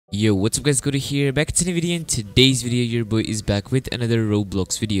Yo, what's up guys, Goto here, back to the video. In today's video, your boy is back with another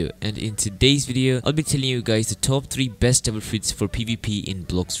Roblox video. And in today's video, I'll be telling you guys the top 3 best devil fruits for PvP in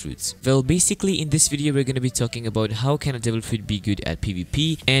Blox fruits. Well, basically in this video, we're gonna be talking about how can a devil fruit be good at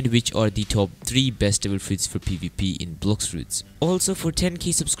PvP and which are the top 3 best devil fruits for PvP in Blox fruits. Also, for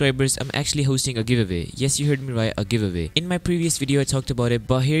 10k subscribers, I'm actually hosting a giveaway. Yes, you heard me right, a giveaway. In my previous video, I talked about it,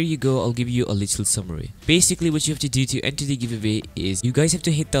 but here you go, I'll give you a little summary. Basically, what you have to do to enter the giveaway is you guys have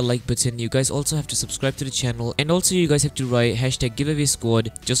to hit the like button, you guys also have to subscribe to the channel, and also you guys have to write hashtag giveaway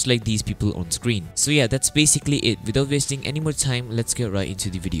squad just like these people on screen. So yeah, that's basically it. Without wasting any more time, let's get right into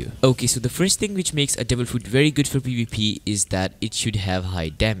the video. Okay, so the first thing which makes a devil fruit very good for PvP is that it should have high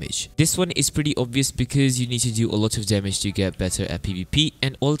damage. This one is pretty obvious because you need to do a lot of damage to get better at PvP,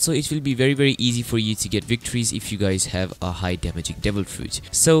 and also it will be very easy for you to get victories if you guys have a high damaging devil fruit.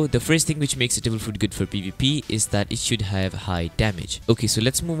 So the first thing which makes a devil fruit good for PvP is that it should have high damage. Okay, so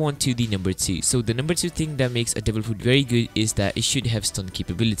let's move on to the number 2. So the number 2 thing that makes a devil fruit very good is that it should have stun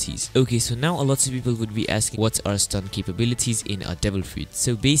capabilities. Okay, so now a lot of people would be asking what are stun capabilities in a devil fruit.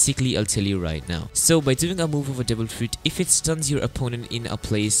 So basically I'll tell you right now. So by doing a move of a devil fruit, if it stuns your opponent in a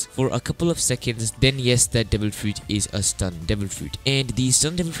place for a couple of seconds, then yes, that devil fruit is a stun devil fruit. And these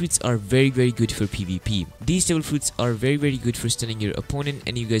stun devil fruits are very good for PvP. These devil fruits are very good for stunning your opponent,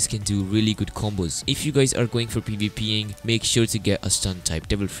 and you guys can do really good combos. If you guys are going for PvPing, make sure to get a stun type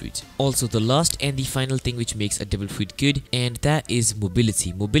devil fruit. Also, the last and the final thing which makes a devil fruit good, and that is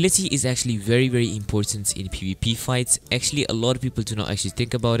mobility. Mobility is actually very important in PvP fights. Actually, a lot of people do not actually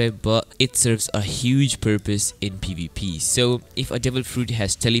think about it, but it serves a huge purpose in PvP. So if a devil fruit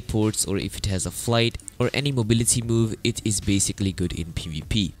has teleports, or if it has a flight, or any mobility move, it is basically good in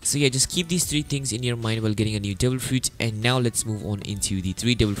PvP. So yeah, just keep these 3 things in your mind while getting a new devil fruit. And now let's move on into the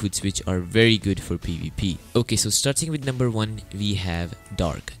 3 devil fruits which are very good for PvP. Okay, so starting with number 1, we have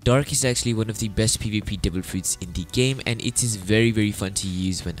Dark. Dark is actually one of the best PvP devil fruits in the game, and it is very fun to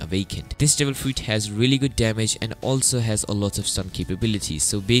use when awakened. This devil fruit has really good damage and also has a lot of stun capabilities.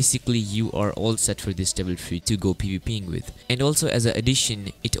 So basically you are all set for this devil fruit to go PvPing with. And also as an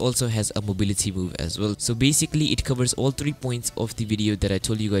addition, it also has a mobility move as well. So basically it covers all 3 points of the video that I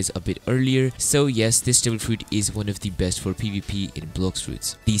told you guys a bit earlier. So yes, this devil fruit is one of the best for PvP in Blox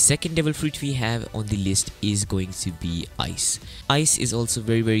fruits. The second devil fruit we have on the list is going to be Ice. Ice is also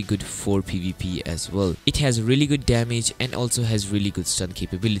very good for PvP as well. It has really good damage and also has really good stun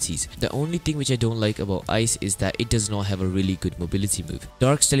capabilities. The only thing which I don't like about Ice is that it does not have a really good mobility move.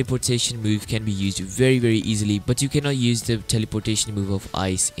 Dark's teleportation move can be used very easily, but you cannot use the teleportation move of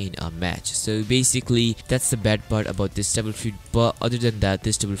Ice in a match. So basically that's the bad part about this devil fruit, but other than that,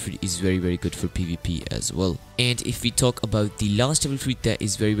 this devil fruit is very good for PvP as well. And if we talk about the last devil fruit that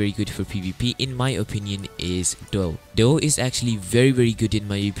is very good for PvP, in my opinion, is Doe. Doe is actually very good in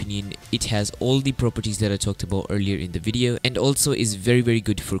my opinion. It has all the properties that I talked about earlier in the video, and also is very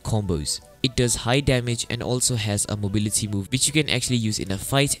good for combos. It does high damage and also has a mobility move which you can actually use in a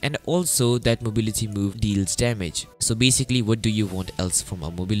fight, and also that mobility move deals damage. So basically, what do you want else from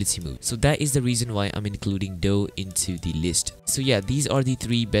a mobility move? So that is the reason why I'm including Doe into the list. So yeah, these are the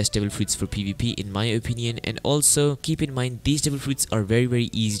 3 best devil fruits for PvP in my opinion, and also keep in mind these devil fruits are very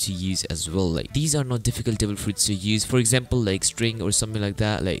easy to use as well. Like, these are not difficult devil fruits to use. For example, like string or something like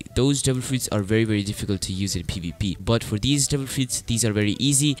that, like those devil fruits are very difficult to use in PvP. But for these devil fruits, these are very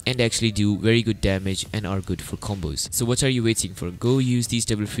easy and actually do very good damage and are good for combos. So what are you waiting for? Go use these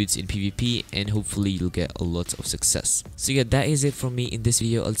devil fruits in PvP and hopefully you'll get a lot of success. So yeah, that is it from me in this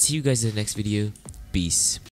video. I'll see you guys in the next video. Peace.